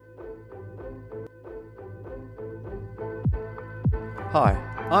Hi,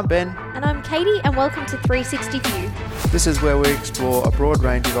 I'm Ben. And I'm Katie, and welcome to 360 View. This is where we explore a broad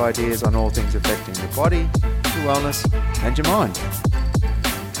range of ideas on all things affecting your body, your wellness, and your mind.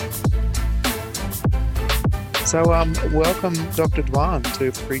 So, welcome, Dr. Dwan, to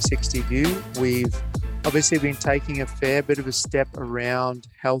 360 View. We've obviously been taking a fair bit of a step around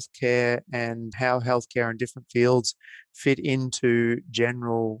healthcare and how healthcare and different fields fit into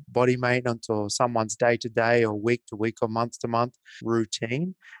general body maintenance or someone's day-to-day or week-to-week or month-to-month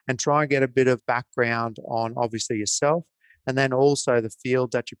routine, and try and get a bit of background on obviously yourself and then also the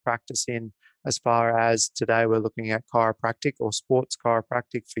field that you practice in. As far as today, we're looking at chiropractic or sports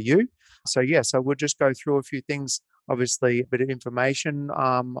chiropractic for you. So we'll just go through a few things, obviously a bit of information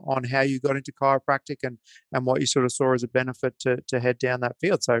on how you got into chiropractic and what you sort of saw as a benefit to head down that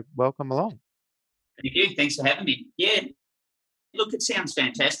field. So welcome along. Thank you. Thanks for having me. Yeah, look, it sounds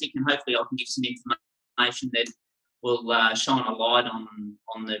fantastic, and hopefully I can give some information that will shine a light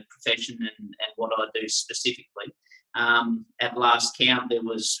on the profession and what I do specifically. At last count, there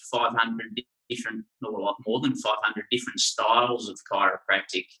was 500 different, or a lot more than 500 different styles of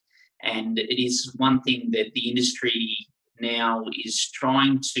chiropractic. And it is one thing that the industry now is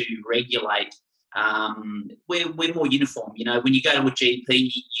trying to regulate. We're more uniform. You know, when you go to a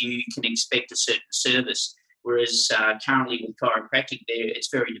GP, you can expect a certain service, whereas currently with chiropractic, it's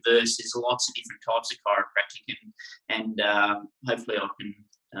very diverse. There's lots of different types of chiropractic, and hopefully I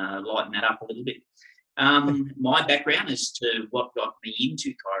can lighten that up a little bit. My background as to what got me into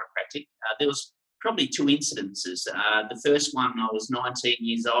chiropractic, there was probably two incidences. The first one, I was 19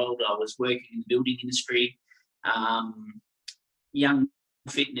 years old. I was working in the building industry, young,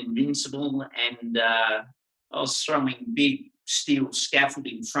 fit and invincible, and I was throwing big steel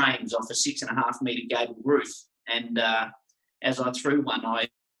scaffolding frames off a 6.5 metre gable roof. And as I threw one,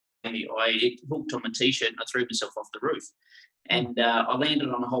 it hooked on my T-shirt and I threw myself off the roof. And I landed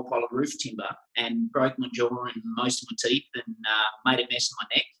on a whole pile of roof timber and broke my jaw and most of my teeth and made a mess of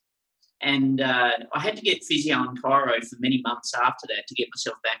my neck. And I had to get physio and chiro for many months after that to get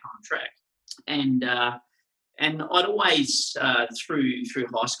myself back on track. And I'd always, through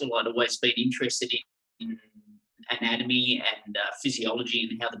high school, I'd always been interested in anatomy and physiology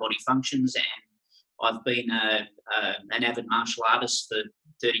and how the body functions. And I've been an avid martial artist for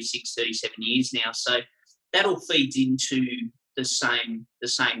 36, 37 years now. So that all feeds into the same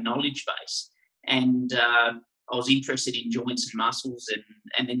knowledge base. And I was interested in joints and muscles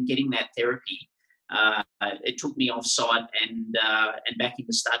and then getting that therapy. It took me off site and back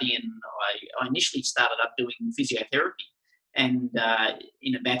into study, and I initially started up doing physiotherapy and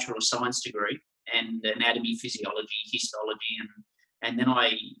in a Bachelor of Science degree and anatomy, physiology, histology, and then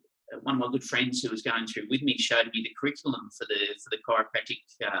one of my good friends who was going through with me showed me the curriculum for the chiropractic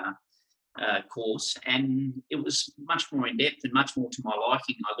course, and it was much more in depth and much more to my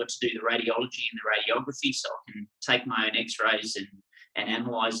liking. I got to do the radiology and the radiography, so I can take my own X-rays and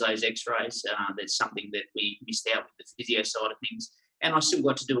analyse those X-rays. That's something that we missed out with the physio side of things, and I still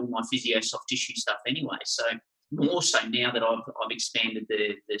got to do all my physio soft tissue stuff anyway. So more so now that I've expanded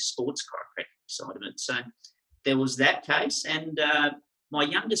the sports chiropractic side of it. So there was that case, and my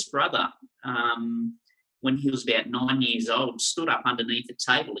youngest brother, when he was about 9 years old, stood up underneath a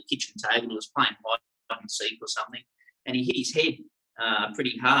kitchen table. He was playing hide and seek or something, and he hit his head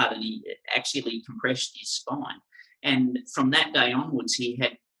pretty hard, and he actually compressed his spine. And from that day onwards, he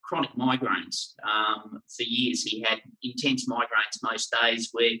had chronic migraines for years. He had intense migraines most days,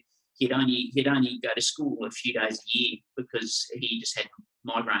 where he'd only go to school a few days a year because he just had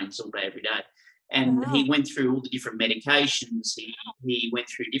migraines all day, every day. And he went through all the different medications. He went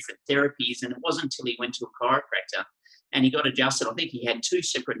through different therapies, and it wasn't until he went to a chiropractor and he got adjusted. I think he had 2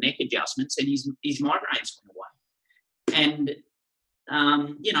 separate neck adjustments, and his migraines went away. And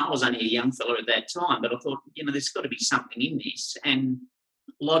I was only a young fella at that time, but I thought, there's got to be something in this. And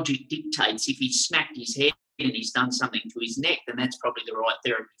logic dictates if he's smacked his head and he's done something to his neck, then that's probably the right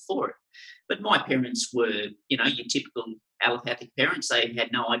therapy for it. But my parents were, your typical allopathic parents. They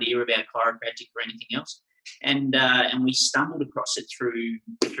had no idea about chiropractic or anything else. And we stumbled across it through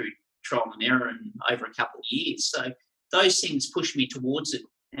trial and error and over a couple of years. So those things pushed me towards it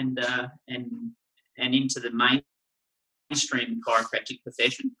and into the mainstream chiropractic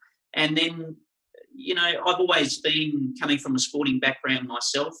profession. And then, I've always been coming from a sporting background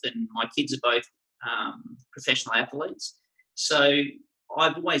myself, and my kids are both professional athletes. So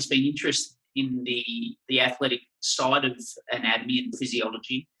I've always been interested in the athletic side of anatomy and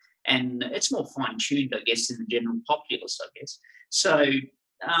physiology, and it's more fine-tuned, I guess, in the general populace, I guess. So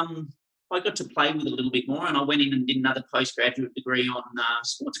I got to play with it a little bit more, and I went in and did another postgraduate degree on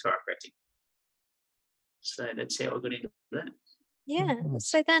sports chiropractic. So that's how I got into that. Yeah. Nice.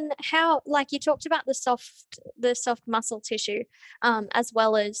 So then how, like you talked about the soft muscle tissue, as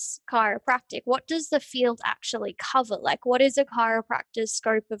well as chiropractic. What does the field actually cover? Like what is a chiropractor's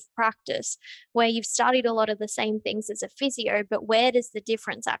scope of practice where you've studied a lot of the same things as a physio, but where does the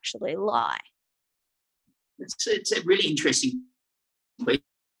difference actually lie? It's a really interesting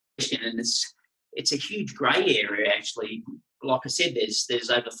question, and it's a huge grey area actually. Like I said,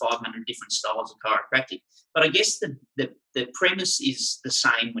 there's over 500 different styles of chiropractic, but I guess the premise is the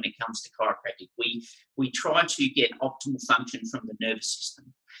same when it comes to chiropractic. We try to get optimal function from the nervous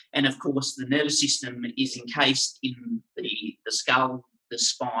system, and of course, the nervous system is encased in the skull, the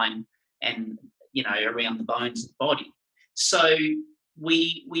spine, and around the bones of the body. So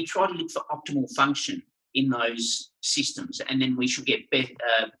we try to look for optimal function in those systems, and then we should get better,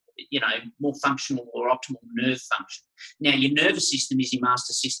 more functional or optimal nerve function. Now, your nervous system is your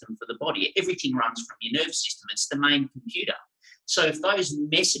master system for the body. Everything runs from your nervous system. It's the main computer. So if those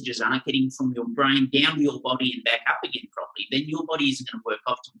messages aren't getting from your brain down to your body and back up again properly, then your body isn't going to work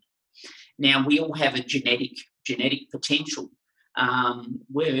optimally. Now, we all have a genetic potential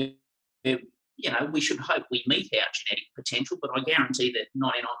where we should hope we meet our genetic potential, but I guarantee that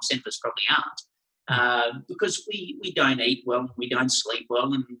 99% of us probably aren't. Because we don't eat well, we don't sleep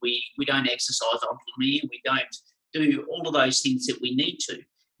well, and we don't exercise optimally, and we don't do all of those things that we need to.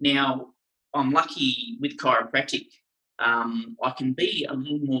 Now, I'm lucky with chiropractic. I can be a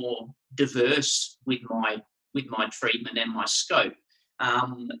little more diverse with my treatment and my scope.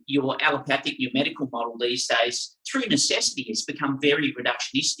 Your allopathic, your medical model these days, through necessity, has become very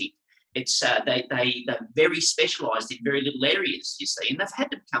reductionistic. It's they're very specialised in very little areas, you see, and they've had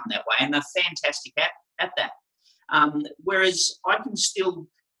to become that way, and they're fantastic at that. Whereas I can still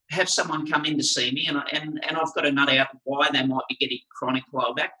have someone come in to see me, and I've got to nut out why they might be getting chronic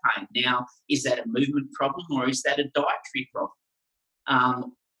lower back pain. Now, is that a movement problem or is that a dietary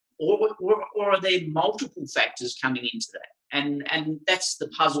problem? Or are there multiple factors coming into that? And that's the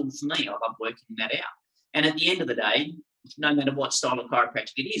puzzle for me. I love working that out. And at the end of the day, no matter what style of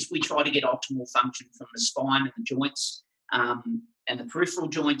chiropractic it is, we try to get optimal function from the spine and the joints and the peripheral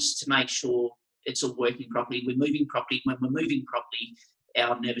joints to make sure it's all working properly. We're moving properly. When we're moving properly,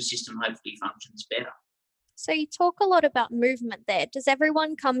 our nervous system hopefully functions better. So you talk a lot about movement there. Does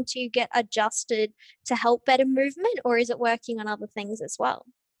everyone come to get adjusted to help better movement, or is it working on other things as well?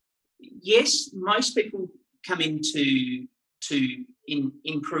 Yes, most people come in to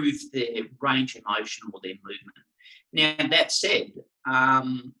improve their range of motion or their movement. Now, that said,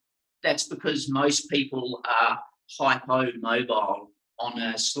 that's because most people are hypomobile on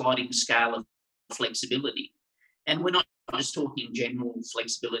a sliding scale of flexibility. And we're not just talking general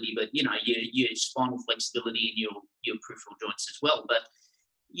flexibility, but your spinal flexibility and your peripheral joints as well. But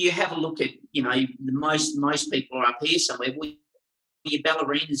you have a look at most people are up here somewhere. Well, your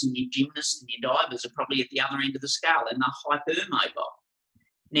ballerinas and your gymnasts and your divers are probably at the other end of the scale, and they're hypermobile.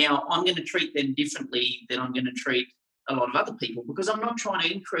 Now, I'm going to treat them differently than I'm going to treat a lot of other people, because I'm not trying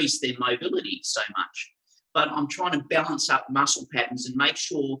to increase their mobility so much, but I'm trying to balance up muscle patterns and make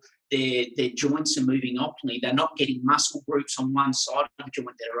sure their joints are moving optimally. They're not getting muscle groups on one side of the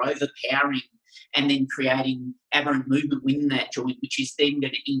joint that are overpowering and then creating aberrant movement within that joint, which is then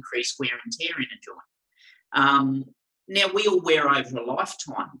going to increase wear and tear in a joint. Now, we all wear over a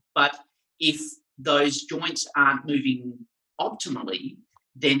lifetime, but if those joints aren't moving optimally,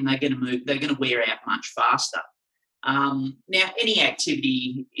 then they're going to wear out much faster. Now, any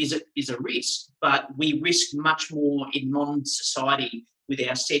activity is a risk, but we risk much more in modern society with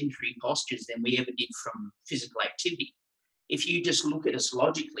our sedentary postures than we ever did from physical activity. If you just look at us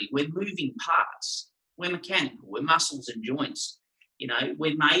logically, we're moving parts. We're mechanical. We're muscles and joints.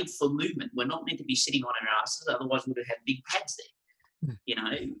 We're made for movement. We're not meant to be sitting on our asses, otherwise we would have big pads there.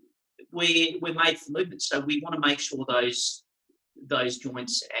 We're made for movement, so we want to make sure those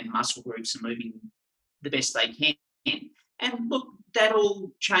joints and muscle groups are moving the best they can. And look, that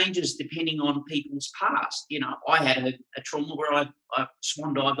all changes depending on people's past. I had a trauma where I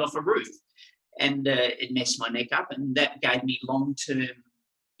swan dived off a roof, and it messed my neck up, and that gave me long-term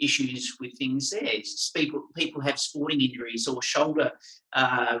issues with things there. People have sporting injuries or shoulder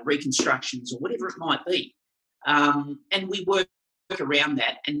reconstructions or whatever it might be. And we work around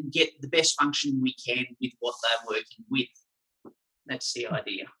that and get the best function we can with what they're working with. That's the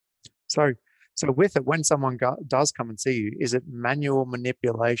idea. So with it, when someone does come and see you, is it manual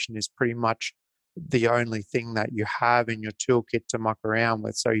manipulation is pretty much the only thing that you have in your toolkit to muck around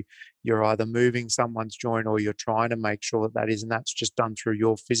with? So you're either moving someone's joint or you're trying to make sure that is, and that's just done through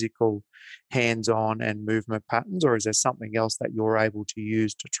your physical hands-on and movement patterns, or is there something else that you're able to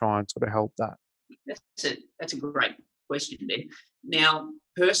use to try and sort of help that? That's a great question there. Now,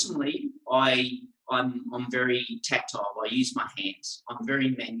 personally, I'm very tactile. I use my hands. I'm very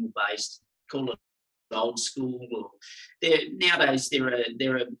manual based. Call it old school. Or nowadays there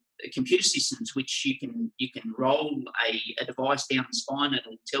are computer systems which you can roll a device down the spine and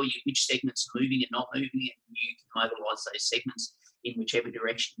it'll tell you which segments are moving and not moving, and you can mobilise those segments in whichever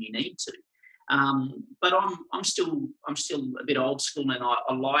direction you need to. But I'm still a bit old school, and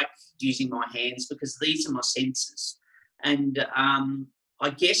I like using my hands because these are my senses. And I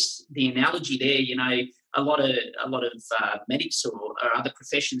guess the analogy there, a lot of medics or other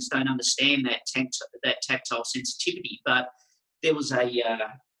professions don't understand that tactile sensitivity. But there was a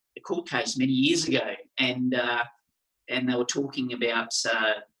court case many years ago, and they were talking about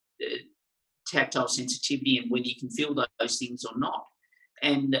tactile sensitivity and whether you can feel those things or not.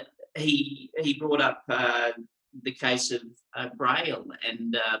 And he brought up the case of Braille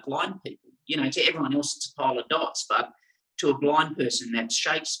and blind people. To everyone else it's a pile of dots, but to a blind person that's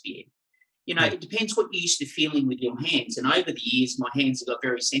Shakespeare. It depends what you're used to feeling with your hands. And over the years, my hands have got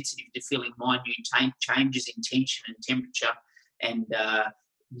very sensitive to feeling minute changes in tension and temperature and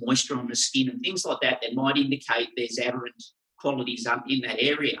moisture on the skin and things like that might indicate there's aberrant qualities up in that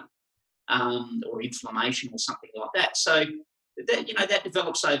area, or inflammation or something like that. So that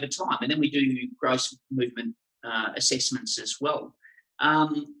develops over time, and then we do gross movement assessments as well.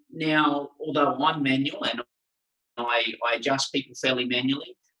 Now, although I'm manual and I adjust people fairly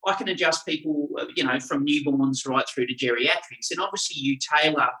manually, I can adjust people, from newborns right through to geriatrics, and obviously you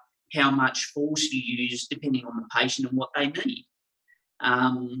tailor how much force you use depending on the patient and what they need.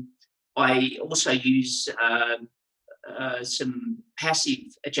 I also use some passive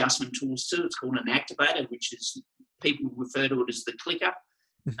adjustment tools too. It's called an activator, which is people refer to it as the clicker.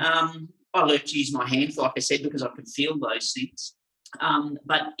 I learned to use my hands, like I said, because I could feel those things.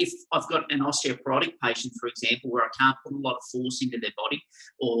 But if I've got an osteoporotic patient, for example, where I can't put a lot of force into their body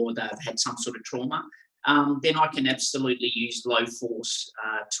or they've had some sort of trauma, then I can absolutely use low force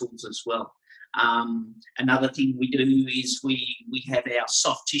tools as well. Another thing we do is we have our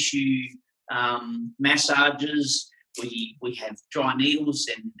soft tissue massages. We have dry needles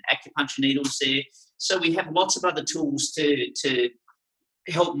and acupuncture needles there. So we have lots of other tools to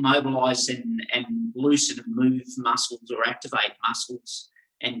help mobilise and loosen and move muscles or activate muscles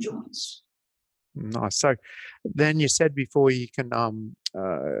and joints. Nice. So then you said before you can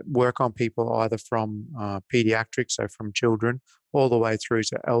work on people either from pediatrics, so from children, all the way through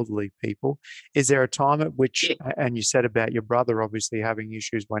to elderly people. Is there a time at which, and you said about your brother obviously having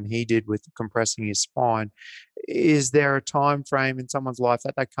issues when he did with compressing his spine, is there a time frame in someone's life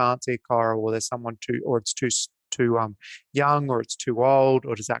that they can't see chiro, or there's someone or it's too young, or it's too old,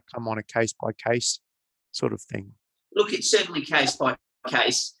 or does that come on a case by case sort of thing? Look, it's certainly case by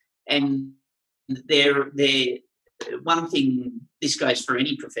case, and one thing, this goes for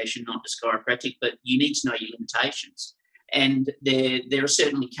any profession, not just chiropractic, but you need to know your limitations. And there are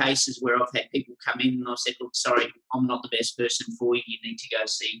certainly cases where I've had people come in and I've said, look, sorry, I'm not the best person for you. You need to go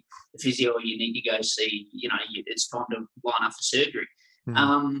see the physio, or you need to go see, it's time to line up for surgery.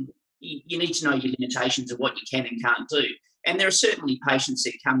 You need to know your limitations of what you can and can't do. And there are certainly patients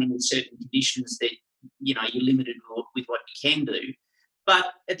that come in with certain conditions that, you're limited with what you can do.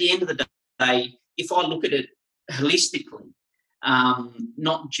 But at the end of the day, if I look at it holistically,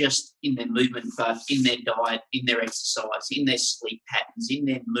 not just in their movement, but in their diet, in their exercise, in their sleep patterns, in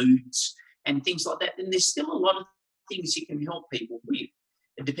their moods and things like that, then there's still a lot of things you can help people with,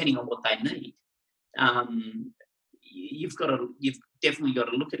 depending on what they need. You've definitely got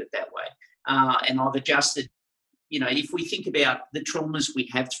to look at it that way. And I've adjusted, if we think about the traumas we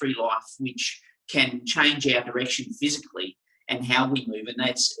have through life, which can change our direction physically and how we move, and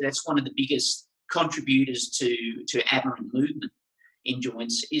that's one of the biggest contributors to aberrant movement in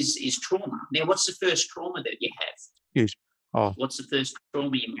joints is trauma. Now, what's the first trauma that you have? Yes. Oh. What's the first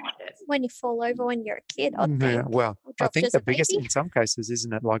trauma you might have? When you fall over when you're a kid, yeah, well, I think the biggest in some cases,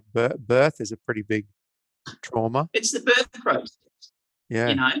 isn't it? Like birth is a pretty big trauma. It's the birth process. Yeah.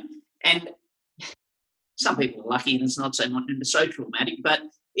 And some people are lucky and it's not so traumatic, but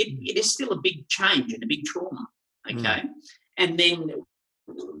it is still a big change and a big trauma. Okay. And then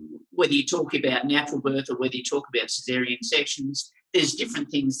whether you talk about natural birth or whether you talk about caesarean sections, there's different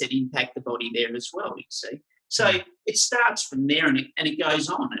things that impact the body there as well, you see. So it starts from there and it goes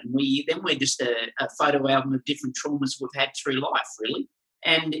on, and we're just a photo album of different traumas we've had through life, really.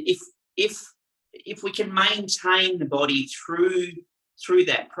 And if we can maintain the body through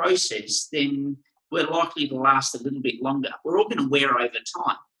that process, then we're likely to last a little bit longer. We're all going to wear over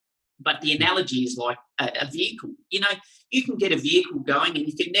time, But the analogy is like a vehicle. You can get a vehicle going and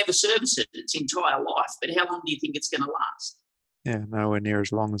you can never service it its entire life, but how long do you think it's going to last? Yeah, nowhere near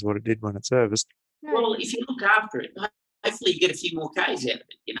as long as what it did when it serviced. No. Well, if you look after it, hopefully you get a few more Ks out of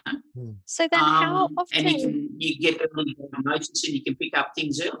it, So then how often... And you get early diagnosis and you can pick up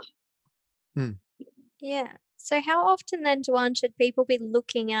things early. Yeah. So how often then, Duan, should people be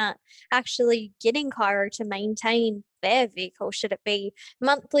looking at actually getting chiro to maintain their vehicle? Should it be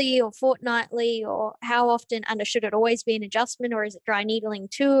monthly or fortnightly, or how often? And should it always be an adjustment, or is it dry needling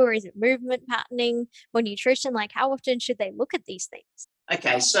too, or is it movement patterning or nutrition? Like, how often should they look at these things?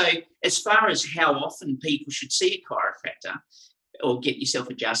 Okay, so as far as how often people should see a chiropractor or get yourself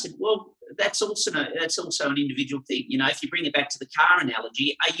adjusted, well, that's also an individual thing. If you bring it back to the car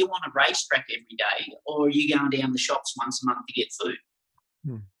analogy, are you on a racetrack every day, or are you going down the shops once a month to get food?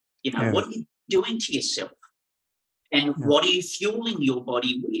 What are you doing to yourself? And what are you fueling your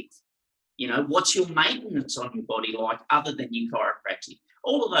body with? What's your maintenance on your body like other than your chiropractic?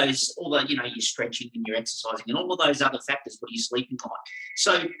 All of those, your stretching and your exercising and all of those other factors, what are you sleeping like?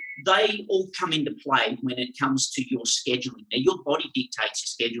 So they all come into play when it comes to your scheduling. Now, your body dictates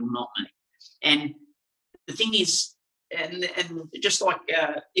your schedule, not me. And the thing is, and just like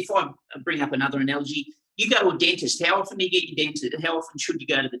if I bring up another analogy, you go to a dentist. How often do you get your dentist? How often should you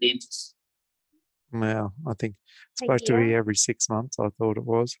go to the dentist? Well, I think it's supposed to be every 6 months, I thought it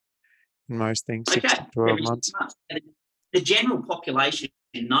was. In most things, 6 to 12 months. And the general population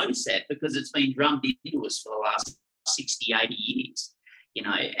knows that because it's been drummed into us for the last 60, 80 years,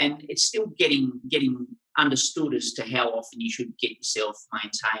 and it's still getting understood as to how often you should get yourself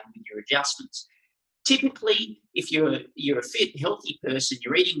maintained with your adjustments. Typically, if you're a fit, healthy person,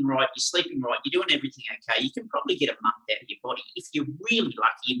 you're eating right, you're sleeping right, you're doing everything okay, you can probably get a month out of your body. If you're really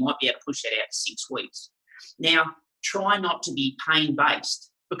lucky, you might be able to push that out to 6 weeks. Now, try not to be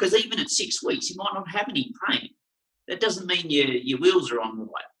pain-based, because even at 6 weeks, you might not have any pain. That doesn't mean your wheels are on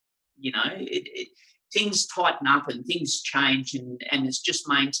right. Things tighten up and things change, and it's just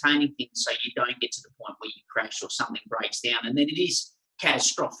maintaining things so you don't get to the point where you crash or something breaks down, and then it is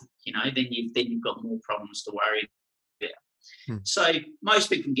catastrophic. Then you've got more problems to worry about. So most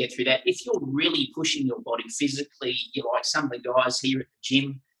people can get through that. If you're really pushing your body physically, you're like some of the guys here at the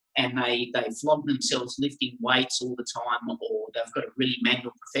gym, and they flog themselves lifting weights all the time, or they've got a really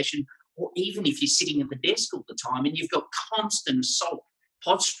manual profession, or even if you're sitting at the desk all the time and you've got constant assault,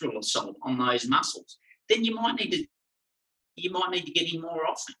 postural assault on those muscles, then you might need to get in more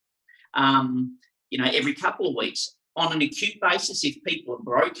often. Every couple of weeks. On an acute basis, if people are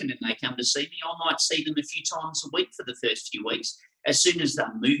broken and they come to see me, I might see them a few times a week for the first few weeks. As soon as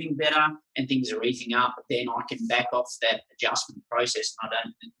they're moving better and things are easing up, then I can back off that adjustment process and I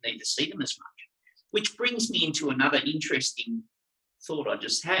don't need to see them as much. Which brings me into another interesting thought I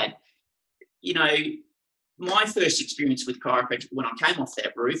just had. My first experience with chiropractic, when I came off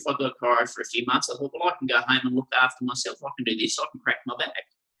that roof, I got chiro for a few months. I thought, well, I can go home and look after myself. I can do this. I can crack my back.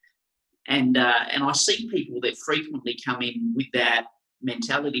 And I see people that frequently come in with that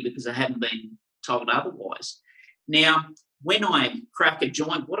mentality because they haven't been told otherwise. Now, when I crack a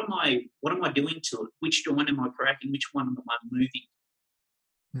joint, what am I doing to it? Which joint am I cracking? Which one am I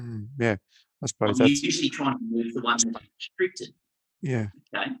moving? Yeah, I suppose I'm that's usually trying to move the one that's restricted. Yeah.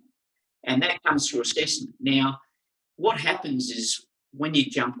 Okay. And that comes through assessment. Now, what happens is when you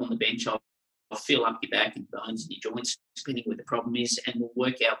jump on the bench, I'll feel up your back and bones and your joints, depending where the problem is, and we'll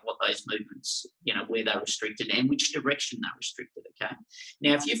work out what those movements, where they're restricted and which direction they're restricted, okay?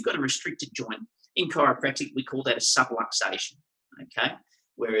 Now, if you've got a restricted joint, in chiropractic, we call that a subluxation, okay,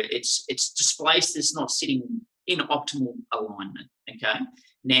 where it's displaced, it's not sitting in optimal alignment, okay?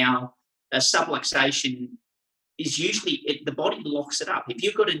 Now, a subluxation is usually the body locks it up. If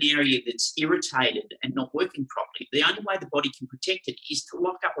you've got an area that's irritated and not working properly, the only way the body can protect it is to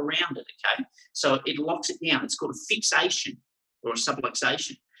lock up around it, okay? So it locks it down. It's called a fixation or a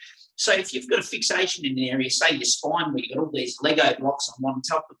subluxation. So if you've got a fixation in an area, say your spine, where you've got all these Lego blocks on one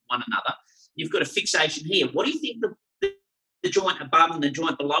top of one another, you've got a fixation here. What do you think the joint above and the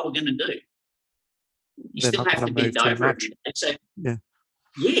joint below are going to do? You They're still have to bend over it. So,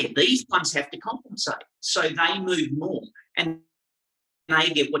 yeah, these ones have to compensate. So they move more and they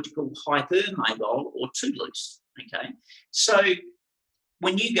get what you call hypermobile or too loose, okay? So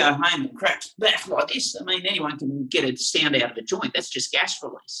when you go home and crack back like this, I mean, anyone can get a sound out of a joint. That's just gas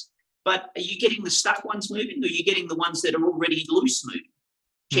release. But are you getting the stuck ones moving, or are you getting the ones that are already loose moving?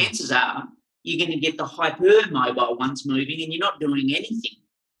 Chances are you're going to get the hypermobile ones moving and you're not doing anything.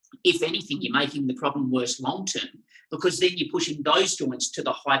 If anything, you're making the problem worse long term, because then you're pushing those joints to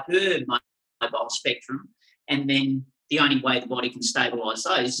the hypermobile spectrum, and then the only way the body can stabilise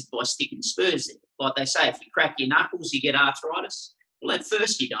those is by sticking spurs there. Like they say, if you crack your knuckles, you get arthritis. Well, at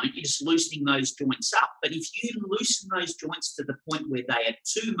first you don't. You're just loosening those joints up. But if you loosen those joints to the point where they are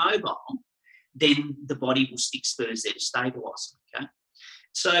too mobile, then the body will stick spurs there to stabilise them, okay?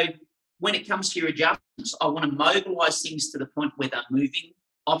 So when it comes to your adjustments, I want to mobilise things to the point where they're moving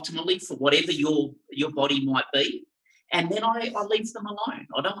optimally for whatever your body might be. And then I leave them alone.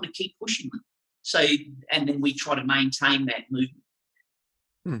 I don't want to keep pushing them. So, and then we try to maintain that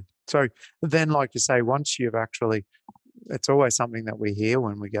movement. So then, like you say, once you've actually, it's always something that we hear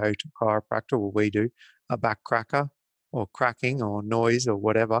when we go to chiropractor, or we do, a back cracker or cracking or noise or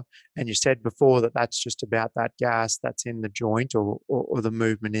whatever. And you said before that that's just about that gas that's in the joint or the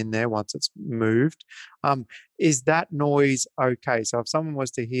movement in there once it's moved. Is that noise okay? So if someone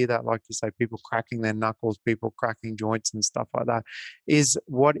was to hear that, like you say, people cracking their knuckles, people cracking joints and stuff like that,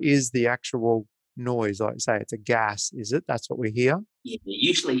 what is the actual noise? Like you say, it's a gas, is it? That's what we hear? Yeah,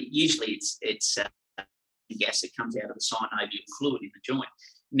 usually it's gas that comes out of the synovial fluid in the joint.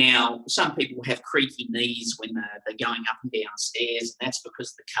 Now, some people have creaky knees when they're going up and down stairs, and that's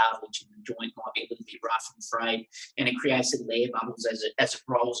because the cartilage in the joint might be a little bit rough and frayed, and it creates little air bubbles as it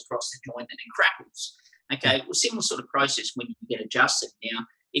rolls across the joint and it crackles. Okay, well, similar sort of process when you get adjusted. Now,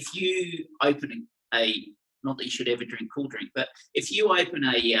 if you open not that you should ever drink cool drink, but if you open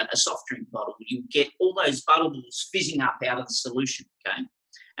a soft drink bottle, you get all those bubbles fizzing up out of the solution, okay?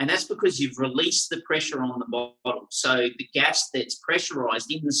 And that's because you've released the pressure on the bottle. So the gas that's pressurised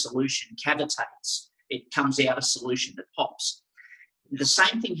in the solution cavitates. It comes out of solution, it pops. The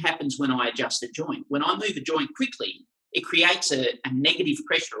same thing happens when I adjust a joint. When I move a joint quickly, it creates a negative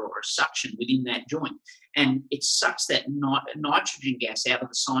pressure or a suction within that joint. And it sucks that nitrogen gas out of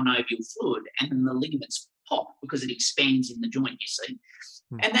the synovial fluid, and then the ligaments pop because it expands in the joint, you see.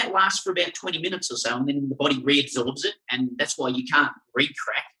 And that lasts for about 20 minutes or so, and then the body reabsorbs it, and that's why you can't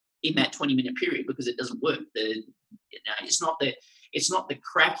re-crack in that 20-minute period, because it doesn't work. It's not the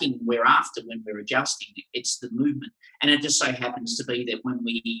cracking we're after when we're adjusting; it's the movement. And it just so happens to be that when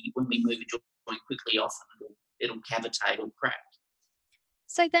we move a joint quickly, often it'll cavitate or crack.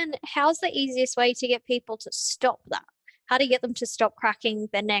 So then, how's the easiest way to get people to stop that? How do you get them to stop cracking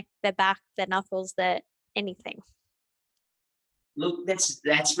their neck, their back, their knuckles, their anything? Look,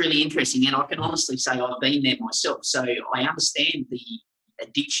 that's really interesting, and I can honestly say I've been there myself, so I understand the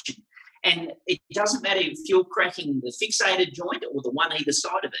addiction. And it doesn't matter if you're cracking the fixated joint or the one either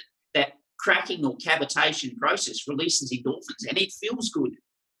side of it, that cracking or cavitation process releases endorphins, and it feels good.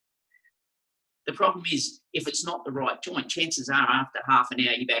 The problem is, if it's not the right joint, chances are after half an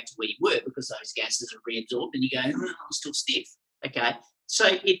hour you're back to where you were, because those gases are reabsorbed and you go, I'm still stiff. Okay, so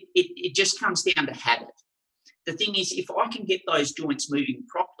it just comes down to habit. The thing is, if I can get those joints moving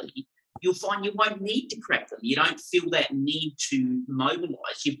properly, you'll find you won't need to crack them. You don't feel that need to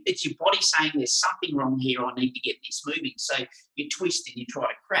mobilise. It's your body saying there's something wrong here, I need to get this moving. So you twist and you try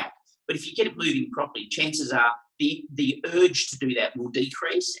to crack. But if you get it moving properly, chances are the urge to do that will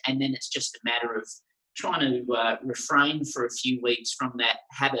decrease, and then it's just a matter of trying to refrain for a few weeks from that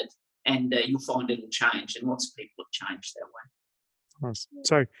habit, and you'll find it'll change. And lots of people have changed that way. Nice.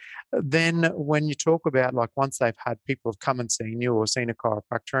 So then when you talk about, like, once they've had people have come and seen you or seen a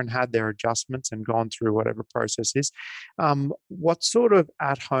chiropractor and had their adjustments and gone through whatever process is, what sort of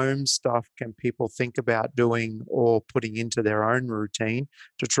at-home stuff can people think about doing or putting into their own routine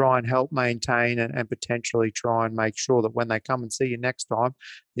to try and help maintain and potentially try and make sure that when they come and see you next time,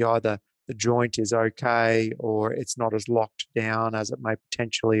 either the joint is okay or it's not as locked down as it may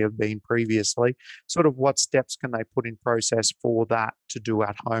potentially have been previously? Sort of what steps can they put in process for that to do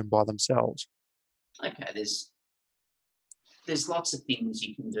at home by themselves? Okay, there's lots of things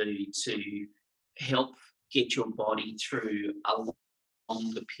you can do to help get your body through a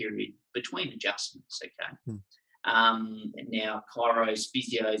longer period between adjustments, okay? Now, chiros,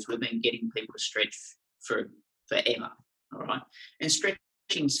 physios, we've been getting people to stretch for forever, all right? And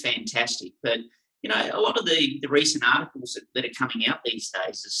stretching's fantastic, but you know, a lot of the recent articles that are coming out these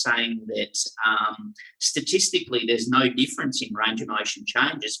days are saying that statistically there's no difference in range of motion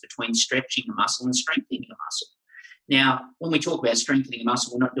changes between stretching a muscle and strengthening a muscle. Now, when we talk about strengthening a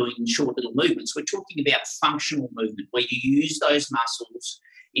muscle, we're not doing short little movements. We're talking about functional movement where you use those muscles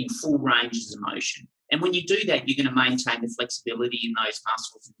in full ranges of motion. And when you do that, you're going to maintain the flexibility in those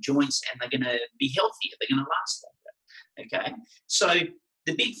muscles and joints, and they're going to be healthier. They're going to last longer. Okay? So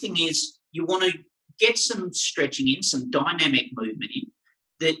the big thing is you want to get some stretching in, some dynamic movement in.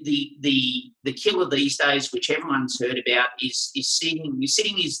 The killer these days, which everyone's heard about, is sitting.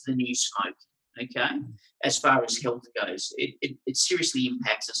 Sitting is the new smoking, okay, as far as health goes. It seriously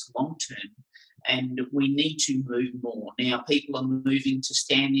impacts us long term. and we need to move more. Now, people are moving to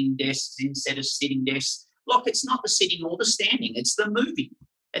standing desks instead of sitting desks. Look, it's not the sitting or the standing, it's the moving.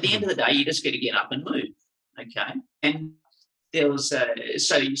 At the end of the day, you just got to get up and move, okay? And there was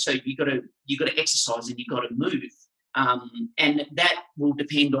so you got to exercise and you got to move, and that will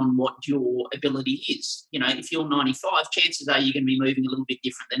depend on what your ability is. You know, if you're 95, chances are you're going to be moving a little bit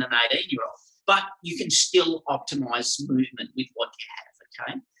different than an 18-year-old, but you can still optimize movement with what you have.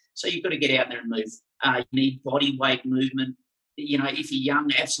 Okay, so you've got to get out there and move. You need body weight movement. You know, if you're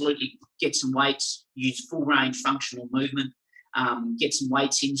young, absolutely get some weights. Use full range functional movement. Get some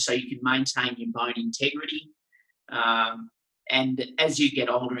weights in so you can maintain your bone integrity. And as you get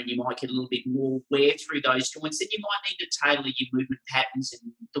older and you might get a little bit more wear through those joints, then you might need to tailor your movement patterns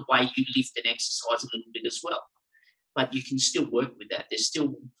and the way you lift and exercise a little bit as well. But you can still work with that. There's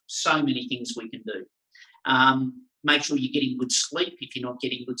still so many things we can do. Make sure you're getting good sleep. If you're not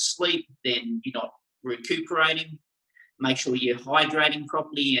getting good sleep, then you're not recuperating. Make sure you're hydrating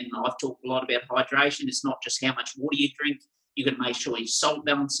properly. And I've talked a lot about hydration. It's not just how much water you drink. You've got to make sure your salt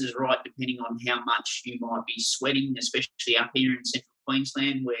balance is right, depending on how much you might be sweating, especially up here in central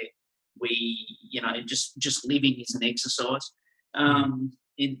Queensland, where we, you know, just living is an exercise.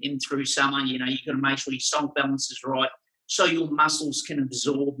 In through summer, you know, you've got to make sure your salt balance is right, so your muscles can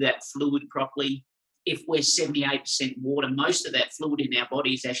absorb that fluid properly. If we're 78% water, most of that fluid in our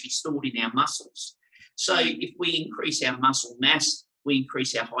body is actually stored in our muscles. So if we increase our muscle mass, we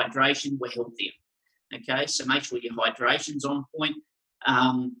increase our hydration, we're healthier. Okay, so make sure your hydration's on point.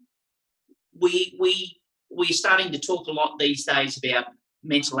 We're starting to talk a lot these days about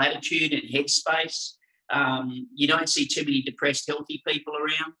mental attitude and headspace. You don't see too many depressed, healthy people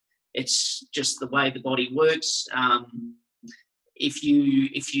around. It's just the way the body works. If you,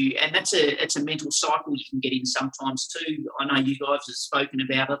 and it's a mental cycle you can get in sometimes too. I know you guys have spoken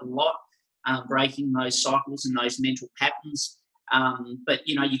about it a lot, breaking those cycles and those mental patterns. But,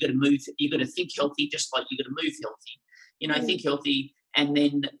 you know, you got to move, you got to think healthy, just like you got to move healthy. You know, think healthy, and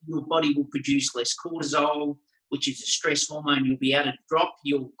then your body will produce less cortisol, which is a stress hormone. You'll be able to drop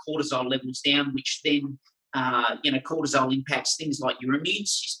your cortisol levels down, which then, you know, cortisol impacts things like your immune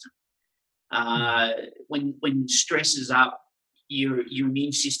system. When stress is up, your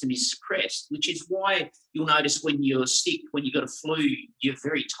immune system is suppressed, which is why you'll notice when you're sick, when you've got a flu, you're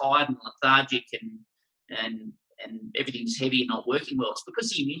very tired and lethargic and everything's heavy and not working well. It's because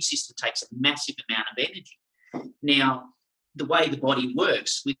the immune system takes a massive amount of energy. Now, the way the body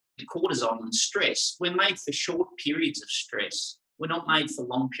works with cortisol and stress, we're made for short periods of stress. We're not made for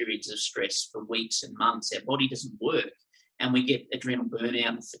long periods of stress for weeks and months. Our body doesn't work, and we get adrenal burnout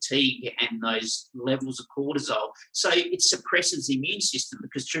and fatigue and those levels of cortisol. So it suppresses the immune system,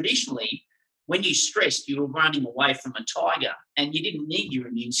 because traditionally, when you're stressed, you're running away from a tiger and you didn't need your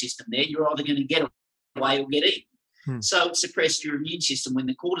immune system there. You're either going to get away or get eaten. So it suppressed your immune system when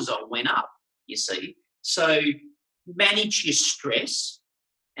the cortisol went up, you see. So manage your stress,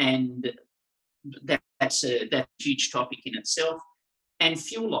 and that's a huge topic in itself. And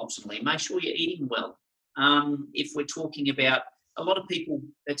fuel optimally. Make sure you're eating well. If we're talking about a lot of people,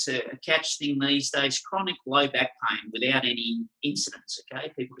 it's a catch thing these days, chronic low back pain without any incidents,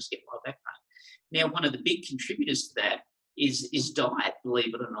 okay? People just get low back pain. Now, one of the big contributors to that is diet,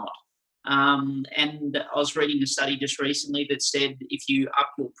 believe it or not. And I was reading a study just recently that said if you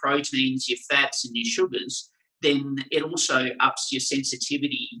up your proteins, your fats and your sugars, then it also ups your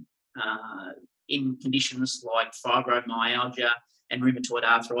sensitivity in conditions like fibromyalgia and rheumatoid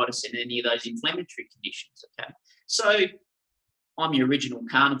arthritis and any of those inflammatory conditions, okay? So I'm your original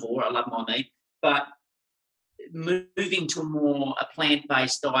carnivore. I love my meat, but moving to a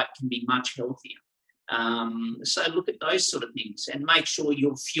plant-based diet can be much healthier. So look at those sort of things and make sure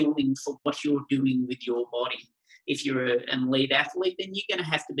you're fueling for what you're doing with your body. If you're an elite athlete, then you're going to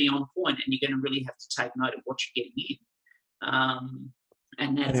have to be on point, and you're going to really have to take note of what you're getting in.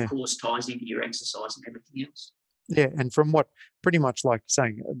 And that, of course, ties into your exercise and everything else. Yeah, and from what pretty much like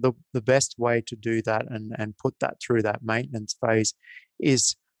saying, the best way to do that and put that through that maintenance phase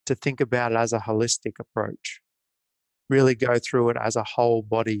is to think about it as a holistic approach. Really go through it as a whole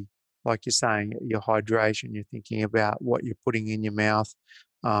body. Like you're saying, your hydration, you're thinking about what you're putting in your mouth,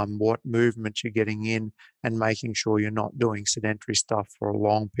 what movement you're getting in, and making sure you're not doing sedentary stuff for a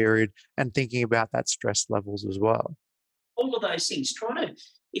long period, and thinking about that stress levels as well. All of those things. Try to,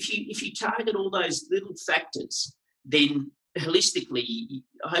 if you target all those little factors, then holistically,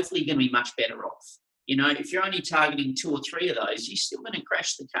 hopefully you're going to be much better off. You know, if you're only targeting 2 or 3 of those, you're still going to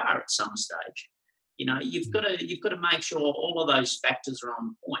crash the car at some stage. You know, you've got to make sure all of those factors are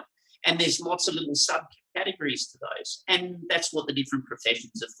on point. And there's lots of little subcategories categories to those. And that's what the different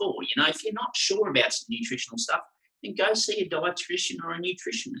professions are for. You know, if you're not sure about some nutritional stuff, then go see a dietitian or a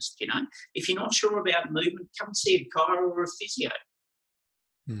nutritionist, you know. If you're not sure about movement, come and see a chiro or a physio.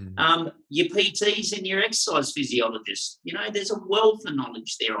 Your PTs and your exercise physiologists, you know, there's a wealth of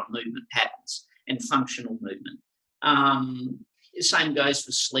knowledge there on movement patterns and functional movement. The same goes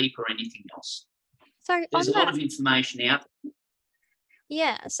for sleep or anything else. So There's on a lot that, of information out there.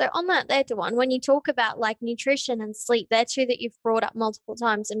 yeah. So on that there, Dewan, when you talk about like nutrition and sleep, they're two that you've brought up multiple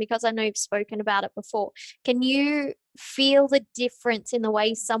times. And because I know you've spoken about it before, can you feel the difference in the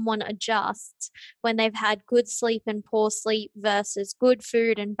way someone adjusts when they've had good sleep and poor sleep versus good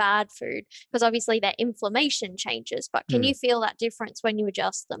food and bad food? Because obviously their inflammation changes, but can you feel that difference when you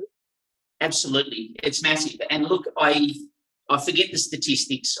adjust them? Absolutely. It's massive. And look, I forget the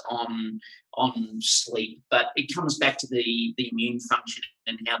statistics on sleep, but it comes back to the immune function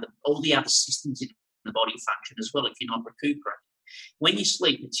and how all the other systems in the body function as well if you're not recuperating. When you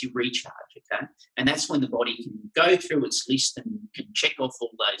sleep, it's your recharge, okay? And that's when the body can go through its list and can check off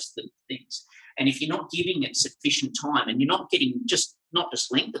all those things. And if you're not giving it sufficient time and you're not getting not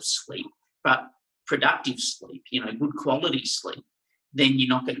just length of sleep, but productive sleep, you know, good quality sleep, then you're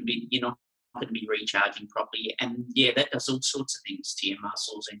not going to be recharging properly. And yeah, that does all sorts of things to your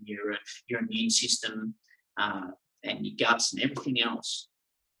muscles and your immune system and your guts and everything else.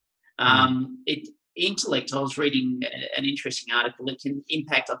 Intellect, I was reading an interesting article, it can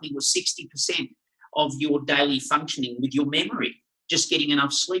impact, I think it was 60% of your daily functioning with your memory, just getting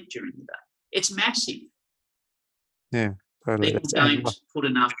enough sleep during the day. It's massive. Yeah, totally. People don't put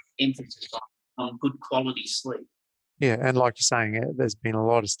enough emphasis on good quality sleep. Yeah, and like you're saying, there's been a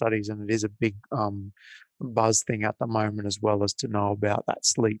lot of studies, and it is a big buzz thing at the moment, as well as to know about that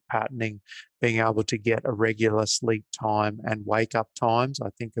sleep patterning, being able to get a regular sleep time and wake up times. I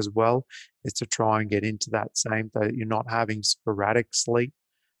think as well is to try and get into that same, that you're not having sporadic sleep,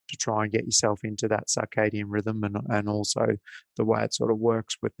 to try and get yourself into that circadian rhythm and also the way it sort of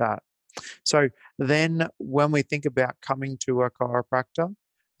works with that. So then, when we think about coming to a chiropractor,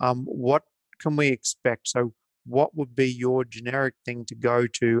 what can we expect? So what would be your generic thing to go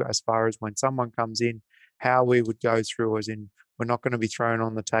to as far as when someone comes in, how we would go through, as in we're not going to be thrown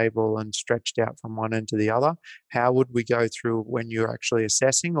on the table and stretched out from one end to the other. How would we go through when you're actually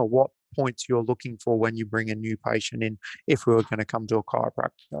assessing, or what points you're looking for when you bring a new patient in, if we were going to come to a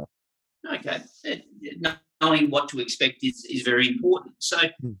chiropractor? Okay. Knowing what to expect is very important. So,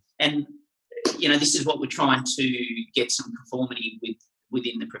 and, you know, this is what we're trying to get some conformity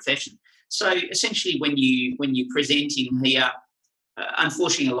within the profession. So essentially when you're presenting here,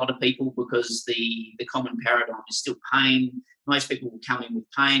 unfortunately a lot of people, because the common paradigm is still pain, most people will come in with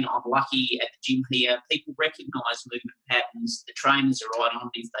pain. I'm lucky at the gym here, people recognise movement patterns, the trainers are right on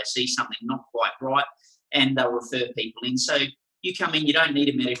if they see something not quite right, and they'll refer people in. So you come in, you don't need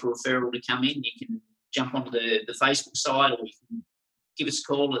a medical referral to come in, you can jump onto the Facebook side, or you can give us a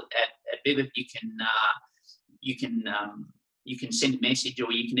call at Vivid. You can send a message,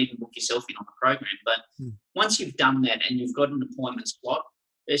 or you can even book yourself in on the program. But once you've done that and you've got an appointment slot,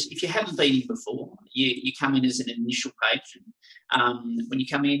 if you haven't been in before, you come in as an initial patient. When you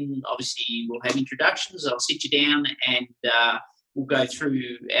come in, obviously we'll have introductions. I'll sit you down and we'll go through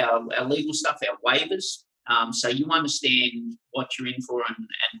our legal stuff, our waivers, so you understand what you're in for and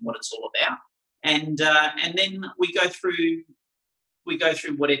what it's all about. And then we go through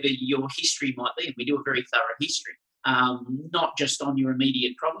whatever your history might be. We do a very thorough history. Not just on your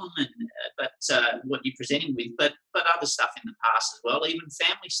immediate problem, but what you're presenting with, but other stuff in the past as well. Even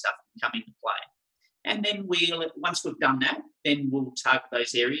family stuff can come into play. And then once we've done that, then we'll target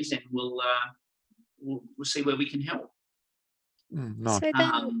those areas and we'll see where we can help. Nice. So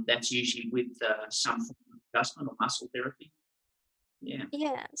then, that's usually with some form of adjustment or muscle therapy.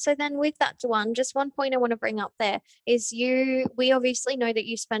 yeah. So then with that, Dewan, just one point I want to bring up there is we obviously know that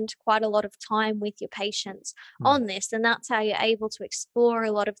you spend quite a lot of time with your patients on this, and that's how you're able to explore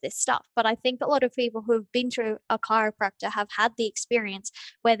a lot of this stuff. But I think a lot of people who have been to a chiropractor have had the experience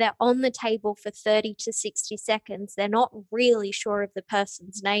where they're on the table for 30 to 60 seconds. They're not really sure of the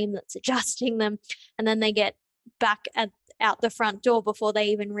person's name that's adjusting them, and then they get back out the front door before they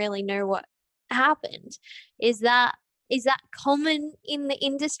even really know what happened. Is that common in the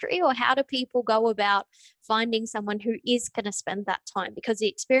industry, or how do people go about finding someone who is going to spend that time? Because the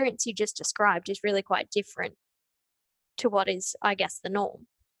experience you just described is really quite different to what is, I guess, the norm.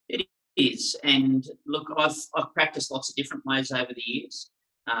 It is. And look, I've practiced lots of different ways over the years.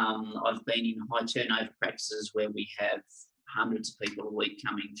 I've been in high turnover practices where we have hundreds of people a week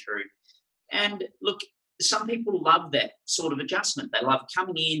coming through. And look, some people love that sort of adjustment. They love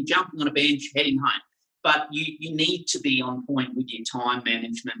coming in, jumping on a bench, heading home. But you need to be on point with your time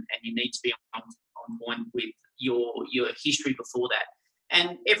management, and you need to be on point with your history before that.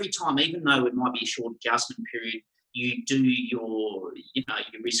 And every time, even though it might be a short adjustment period, you do your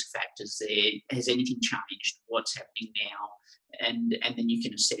risk factors there. Has anything changed? What's happening now? And then you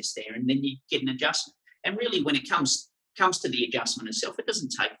can assess there, and then you get an adjustment. And really, when it comes to the adjustment itself, it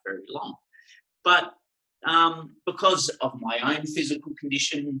doesn't take very long. But because of my own physical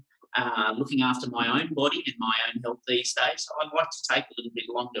condition, looking after my own body and my own health these days, I like to take a little bit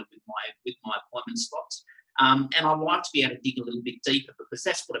longer with my appointment slots, and I like to be able to dig a little bit deeper, because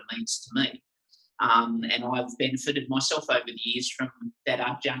that's what it means to me. And I've benefited myself over the years from that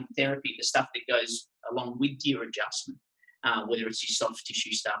adjunct therapy, the stuff that goes along with your adjustment, whether it's your soft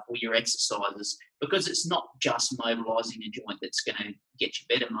tissue stuff or your exercises, because it's not just mobilising a joint that's going to get you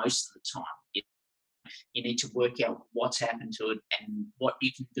better most of the time. You need to work out what's happened to it and what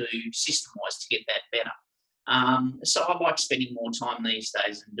you can do system-wise to get that better. So I like spending more time these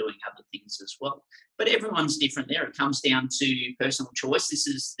days and doing other things as well. But everyone's different there. It comes down to personal choice. This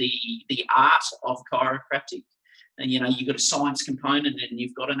is the art of chiropractic. And, you've got a science component and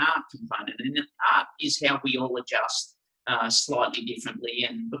you've got an art component. And the art is how we all adjust slightly differently.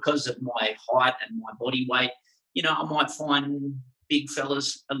 And because of my height and my body weight, I might find big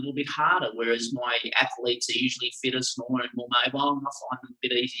fellas a little bit harder, whereas my athletes are usually fitter, smaller and more mobile, and I find them a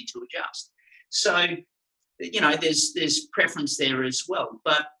bit easier to adjust. So, there's preference there as well.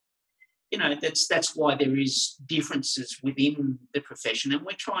 But, that's why there is differences within the profession, and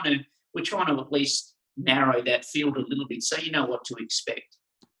we're trying to at least narrow that field a little bit so you know what to expect.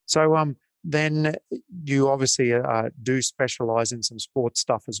 So then you obviously do specialise in some sports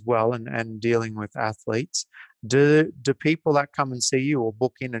stuff as well, and dealing with athletes. Do people that come and see you or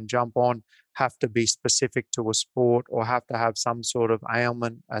book in and jump on have to be specific to a sport, or have to have some sort of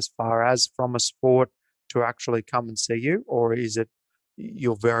ailment as far as from a sport to actually come and see you? Or is it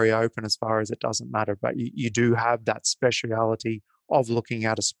you're very open as far as it doesn't matter, but you do have that speciality of looking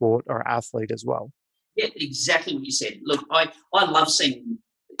at a sport or athlete as well? Yeah, exactly what you said. Look, I love seeing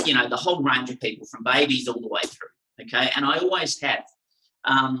the whole range of people from babies all the way through. Okay, and I always have.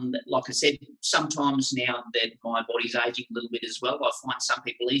 Like I said, sometimes now that my body's aging a little bit as well, I find some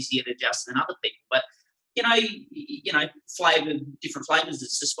people easier to adjust than other people. But different flavors.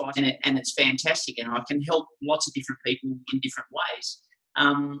 It's just spice, and it's fantastic, and I can help lots of different people in different ways.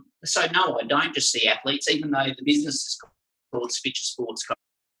 So no, I don't just see athletes, even though the business is called Spitzer Sports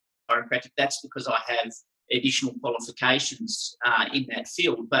Chiropractic. That's because I have additional qualifications in that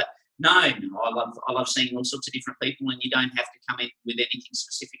field. But no, I love seeing all sorts of different people, and you don't have to come in with anything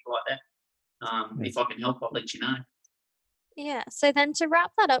specific like that. If I can help, I'll let you know. Yeah. So then to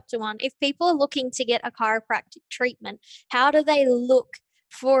wrap that up, Dewan, if people are looking to get a chiropractic treatment, how do they look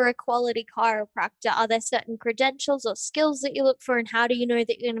for a quality chiropractor? Are there certain credentials or skills that you look for, and how do you know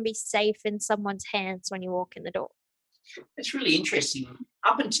that you're going to be safe in someone's hands when you walk in the door? It's really interesting.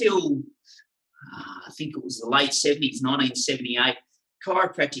 Up until I think it was the late 70s, 1978,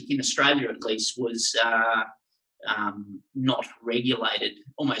 chiropractic in Australia at least was not regulated.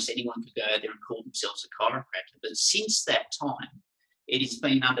 Almost anyone could go there and call themselves a chiropractor. But since that time, it has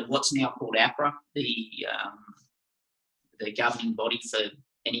been under what's now called APRA, the governing body for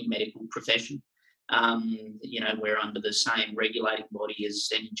any medical profession. We're under the same regulating body as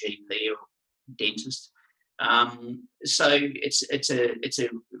any GP or dentist. So it's a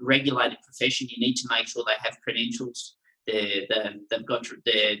regulated profession. You need to make sure they have credentials. They've got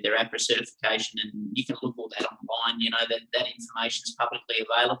their APRA certification, and you can look all that online. That information is publicly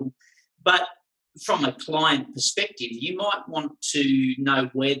available. But from a client perspective, you might want to know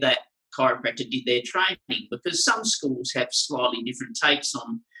where that chiropractor did their training, because some schools have slightly different takes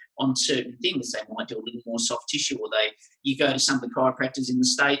on certain things. They might do a little more soft tissue, or you go to some of the chiropractors in the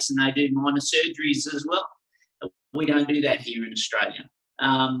States and they do minor surgeries as well. We don't do that here in Australia.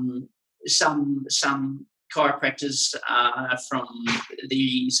 Some chiropractors from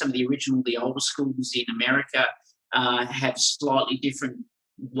some of the older schools in America have slightly different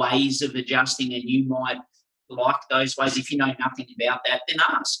ways of adjusting, and you might like those ways. If you know nothing about that, then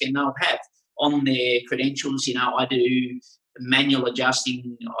ask, and they'll have on their credentials. I do manual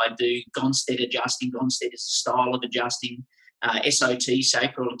adjusting, I do Gonstead adjusting. Gonstead is a style of adjusting. SOT,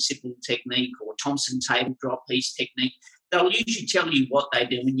 sacral occipital technique, or Thompson table drop piece technique. They'll usually tell you what they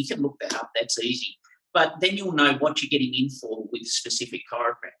do, and you can look that up. That's easy. But then you'll know what you're getting in for with specific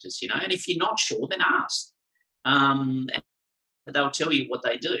chiropractors, And if you're not sure, then ask. And they'll tell you what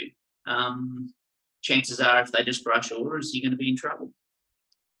they do. Chances are, if they just brush orders, you're going to be in trouble.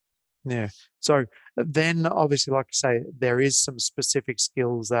 Yeah. So then, obviously, like you say, there is some specific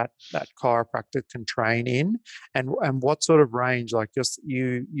skills that chiropractor can train in, and what sort of range? Like, just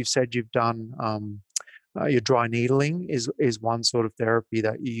you said you've done your dry needling is one sort of therapy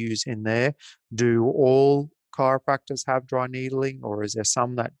that you use in there. Do all chiropractors have dry needling, or is there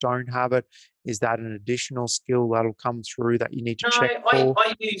some that don't have it? Is that an additional skill that'll come through that you need to No, check for?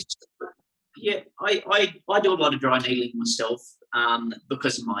 I use, yeah, I do a lot of dry needling myself,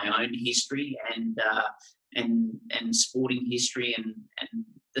 because of my own history and sporting history and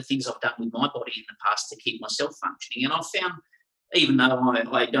the things I've done with my body in the past to keep myself functioning. And I've found, even though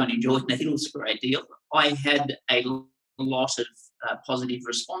I don't enjoy needles a great deal, I had a lot of positive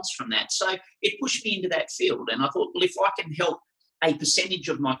response from that. So it pushed me into that field. And I thought, well, if I can help a percentage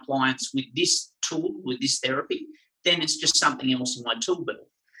of my clients with this tool, with this therapy, then it's just something else in my tool belt.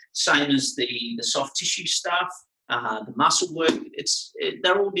 Same as the soft tissue stuff, the muscle work.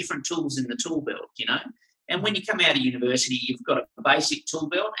 They're all different tools in the tool belt, you know. And when you come out of university, you've got a basic tool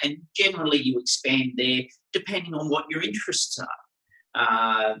belt, and generally you expand there depending on what your interests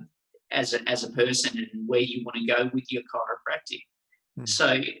are as a person and where you want to go with your chiropractic.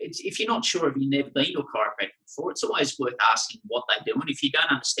 So if you're not sure, if you've never been to a chiropractor before, it's always worth asking what they do. And if you don't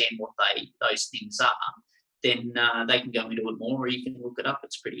understand what those things are, then they can go into it more, or you can look it up.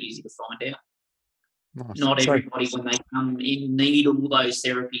 It's pretty easy to find out. Nice. Not So, everybody, when they come in, need all those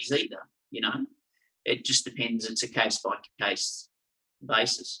therapies either, you know. It just depends. It's a case-by-case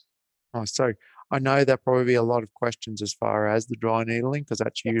basis. so I know there'll probably be a lot of questions as far as the dry needling, because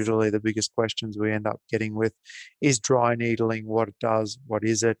that's Yes. usually the biggest questions we end up getting with is dry needling, what it does, what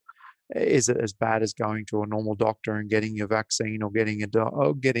is it? Is it as bad as going to a normal doctor and getting your vaccine, or getting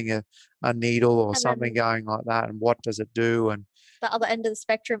a needle or And something then going like that? And what does it do? And the other end of the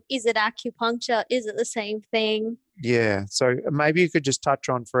spectrum, is it acupuncture? Is it the same thing? yeah, so maybe you could just touch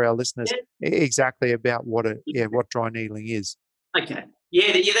on for our listeners exactly about what dry needling is. Okay.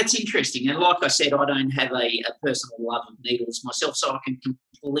 Yeah, that's interesting. And like I said, I don't have a personal love of needles myself, so I can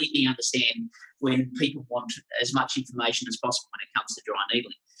completely understand when people want as much information as possible when it comes to dry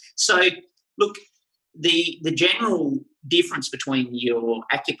needling. So, look, the general difference between your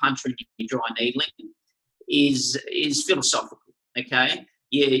acupuncture and your dry needling is philosophical. Okay,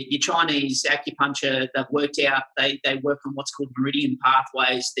 your Chinese acupuncture, they've worked out they work on what's called meridian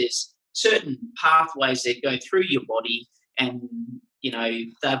pathways. There's certain pathways that go through your body, and you know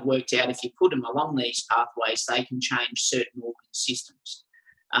they've worked out if you put them along these pathways, they can change certain organ systems.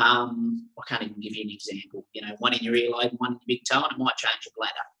 I can't even give you an example. You know, one in your earlobe, one in your big toe, and it might change your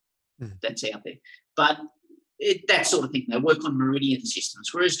bladder. That's out there. But that sort of thing, they work on meridian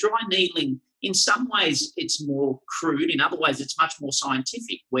systems. Whereas dry needling, in some ways, it's more crude. In other ways, it's much more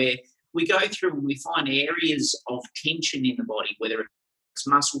scientific, where we go through and we find areas of tension in the body, whether it's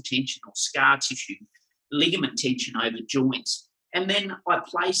muscle tension or scar tissue, ligament tension over joints. And then I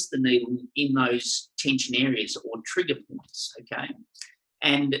place the needle in those tension areas or trigger points, okay?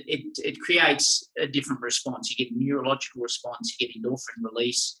 And it creates a different response. You get a neurological response, you get endorphin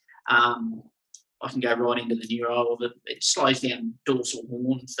release. I can go right into the neuro of it. It slows down dorsal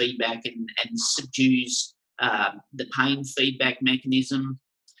horn feedback and subdues the pain feedback mechanism.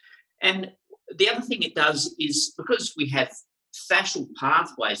 And the other thing it does is, because we have fascial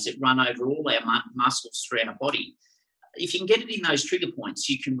pathways that run over all our muscles through our body, if you can get it in those trigger points,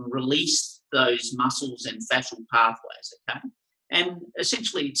 you can release those muscles and fascial pathways, okay? And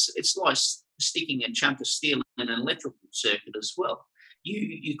essentially, it's like sticking a chunk of steel in an electrical circuit as well.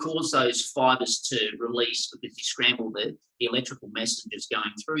 You cause those fibres to release because you scramble the electrical messages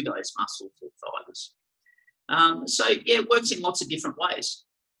going through those muscles or fibres. So, yeah, it works in lots of different ways.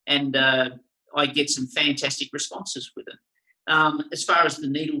 And I get some fantastic responses with it. As far as the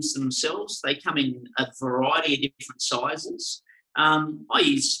needles themselves, they come in a variety of different sizes. I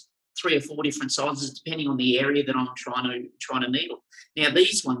use 3 or 4 different sizes depending on the area that I'm trying to needle. Now,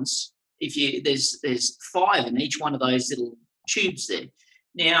 these ones, there's 5 in each one of those little tubes there.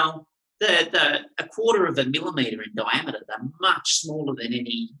 Now, a 1/4 of a millimetre in diameter, they're much smaller than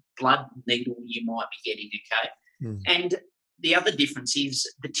any blood needle you might be getting, okay? And the other difference is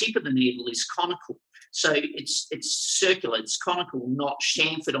the tip of the needle is conical. So it's circular, it's conical, not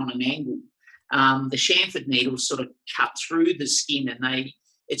chamfered on an angle. The chamfered needles sort of cut through the skin, and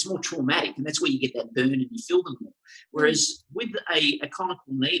it's more traumatic, and that's where you get that burn and you feel them more. Whereas with a conical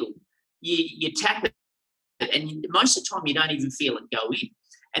needle, you tap it, and most of the time you don't even feel it go in.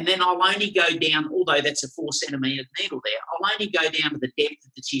 And then I'll only go down, although that's a 4 centimetre needle there, I'll only go down to the depth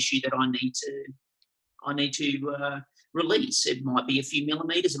of the tissue that I need to release. It might be a few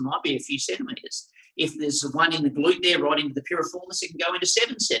millimetres, it might be a few centimetres. If there's one in the glute there, right into the piriformis, it can go into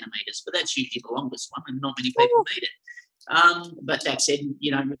 7 centimetres, but that's usually the longest one, and not many people need it. But that said,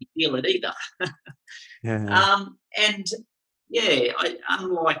 you don't really feel it either. And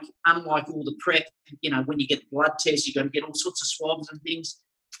unlike all the prep, when you get blood tests, you've got to get all sorts of swabs and things.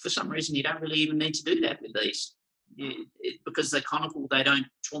 For some reason, you don't really even need to do that with these. Because they're conical, they don't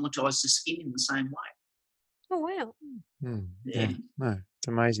traumatise the skin in the same way. Oh, wow. Yeah, no, it's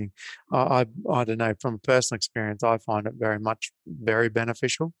amazing. I don't know, from personal experience, I find it very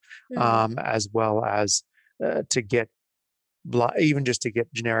beneficial, as well as to get blood, even just to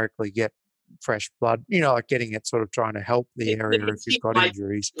generically get fresh blood, like getting it, sort of trying to help the area if you've got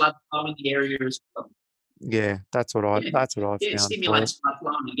injuries. Blood flow in the area as well. Yeah, that's what I found. It stimulates blood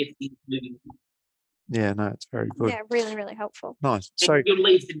flow and get things moving. Yeah, no, it's very good. Yeah, really, really helpful. Nice. And So you'll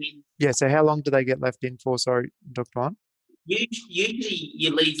leave them in. yeah, so how long do they get left in for? Sorry, Dr. Wan? Usually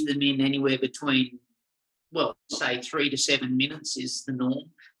you leave them in anywhere between, say 3 to 7 minutes is the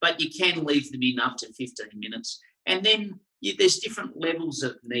norm, but you can leave them in up to 15 minutes. And then there's different levels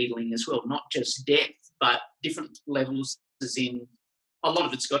of needling as well, not just depth, but different levels, as in a lot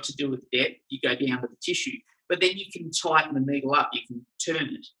of it's got to do with depth. You go down to the tissue, but then you can tighten the needle up, you can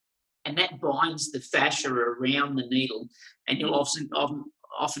turn it, and that binds the fascia around the needle, and you'll often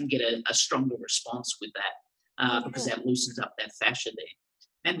get a stronger response with that because that loosens up that fascia there.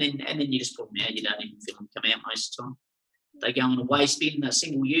 And then you just put them out. You don't even feel them come out most of the time. They go on a waste bin, a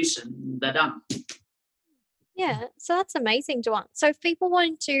single use, and they're done. Yeah, so that's amazing, Dwan. So if people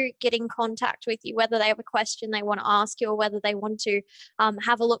want to get in contact with you, whether they have a question they want to ask you or whether they want to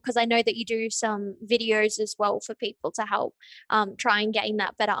have a look, because I know that you do some videos as well for people to help try and gain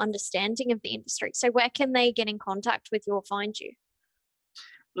that better understanding of the industry. So where can they get in contact with you or find you?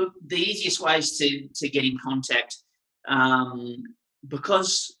 Look, the easiest ways to get in contact,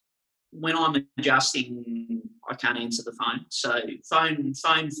 because when I'm adjusting, I can't answer the phone. So phone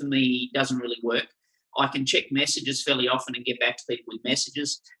for me doesn't really work. I can check messages fairly often and get back to people with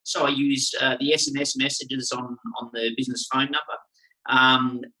messages. So I use the SMS messages on the business phone number.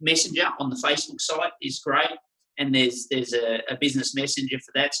 Messenger on the Facebook site is great, and there's a business messenger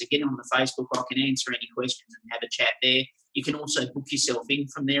for that. So get on the Facebook, I can answer any questions and have a chat there. You can also book yourself in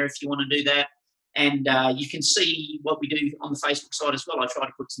from there if you want to do that. And you can see what we do on the Facebook site as well. I try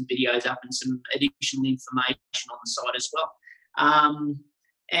to put some videos up and some additional information on the site as well.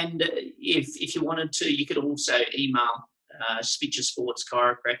 And if you wanted to, you could also email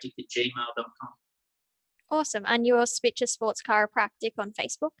spitchersportschiropractic@gmail.com. Awesome. And you're Spitcher Sports Chiropractic on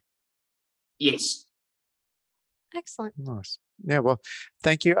Facebook? Yes. Excellent. Nice. Yeah, well,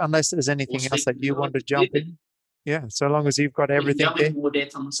 thank you. Unless there's anything else that you want to jump in. Yeah, so long as you've got everything there. In more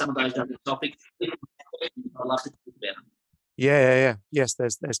depth on some of those other topics. I'd love to talk about them. Yeah. Yes,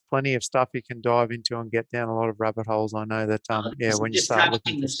 there's plenty of stuff you can dive into and get down a lot of rabbit holes. I know that when you start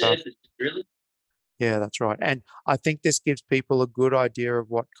looking for stuff. Really? Yeah, that's right. And I think this gives people a good idea of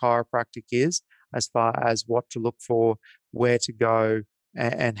what chiropractic is, as far as what to look for, where to go,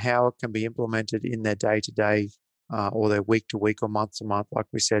 and how it can be implemented in their day-to-day or their week-to-week or month-to-month, like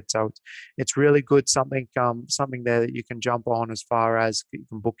we said. So it's really good, something there that you can jump on, as far as you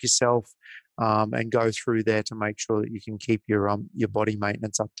can book yourself and go through there to make sure that you can keep your body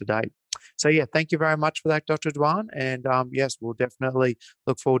maintenance up to date. So yeah, thank you very much for that, Dr. Dwan. And yes, we'll definitely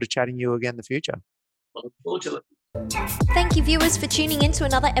look forward to chatting to you again in the future. Look forward to it. Thank you, viewers, for tuning in to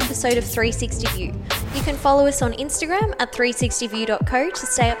another episode of 360 View. You can follow us on Instagram at 360view.co to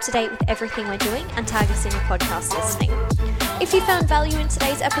stay up to date with everything we're doing and tag us in your podcast listening. If you found value in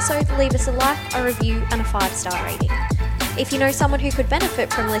today's episode, leave us a like, a review, and a 5-star rating. If you know someone who could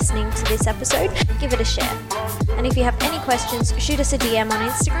benefit from listening to this episode, give it a share. And if you have any questions, shoot us a DM on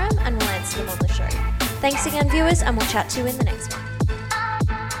Instagram and we'll answer them on the show. Thanks again, viewers, and we'll chat to you in the next one.